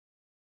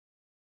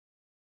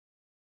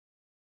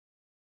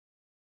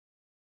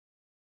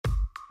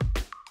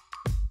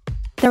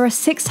There are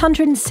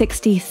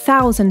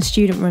 660,000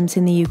 student rooms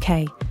in the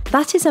UK.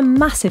 That is a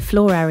massive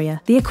floor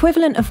area, the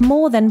equivalent of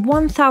more than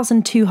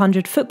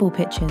 1,200 football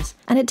pitches,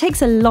 and it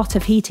takes a lot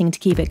of heating to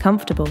keep it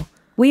comfortable.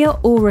 We are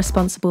all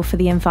responsible for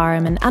the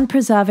environment and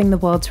preserving the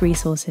world's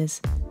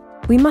resources.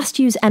 We must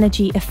use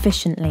energy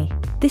efficiently.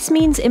 This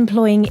means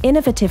employing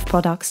innovative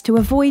products to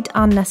avoid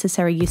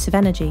unnecessary use of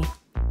energy.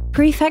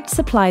 Prefect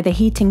supply the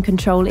heating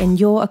control in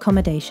your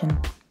accommodation.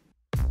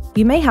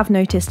 You may have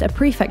noticed a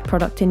Prefect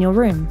product in your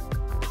room.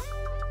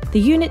 The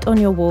unit on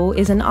your wall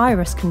is an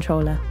Irus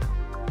controller.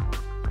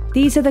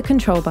 These are the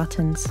control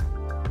buttons.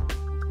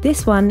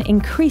 This one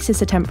increases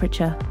the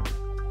temperature.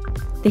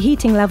 The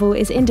heating level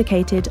is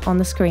indicated on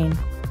the screen.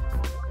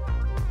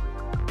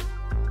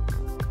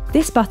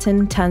 This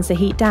button turns the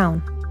heat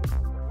down.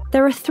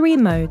 There are 3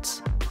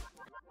 modes: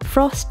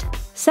 frost,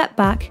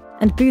 setback,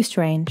 and boost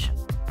range.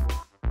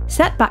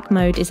 Setback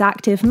mode is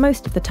active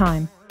most of the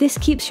time. This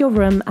keeps your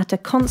room at a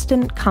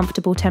constant,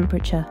 comfortable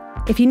temperature.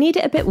 If you need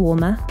it a bit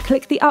warmer,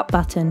 click the up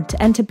button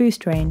to enter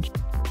boost range.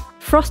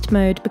 Frost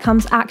mode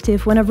becomes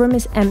active when a room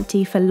is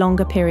empty for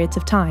longer periods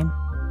of time.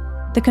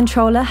 The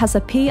controller has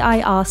a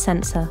PIR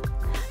sensor,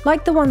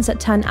 like the ones that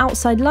turn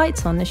outside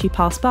lights on as you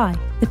pass by.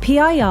 The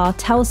PIR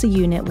tells the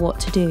unit what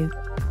to do.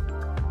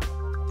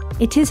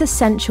 It is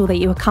essential that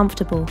you are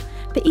comfortable,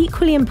 but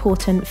equally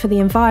important for the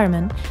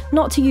environment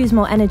not to use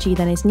more energy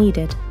than is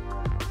needed.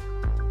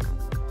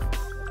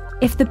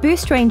 If the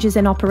boost range is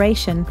in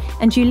operation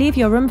and you leave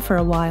your room for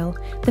a while,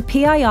 the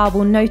PIR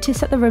will notice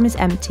that the room is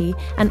empty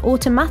and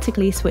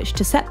automatically switch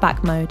to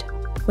setback mode.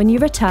 When you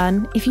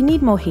return, if you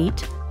need more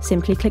heat,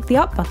 simply click the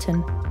up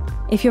button.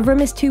 If your room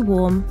is too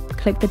warm,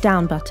 click the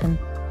down button.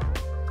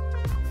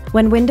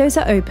 When windows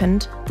are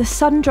opened, the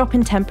sudden drop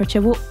in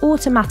temperature will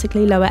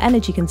automatically lower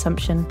energy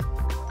consumption.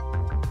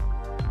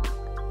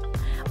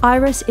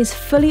 Irus is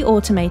fully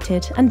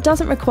automated and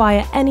doesn't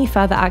require any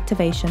further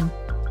activation.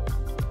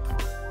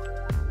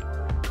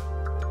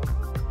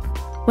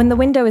 When the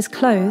window is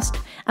closed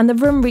and the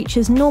room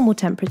reaches normal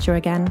temperature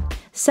again,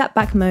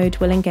 setback mode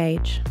will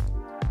engage.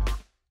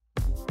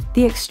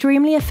 The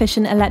extremely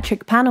efficient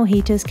electric panel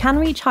heaters can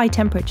reach high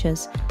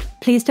temperatures.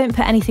 Please don't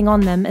put anything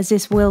on them as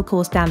this will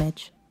cause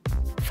damage.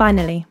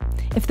 Finally,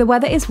 if the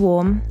weather is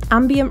warm,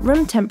 ambient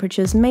room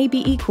temperatures may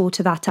be equal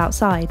to that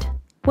outside.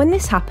 When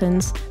this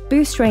happens,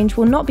 boost range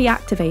will not be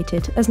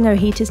activated as no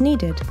heat is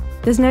needed.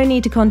 There's no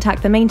need to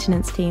contact the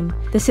maintenance team.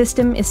 The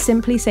system is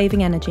simply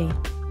saving energy.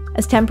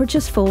 As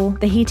temperatures fall,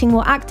 the heating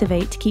will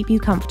activate to keep you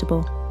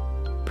comfortable.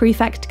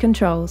 Prefect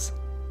controls.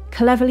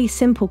 Cleverly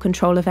simple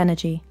control of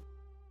energy.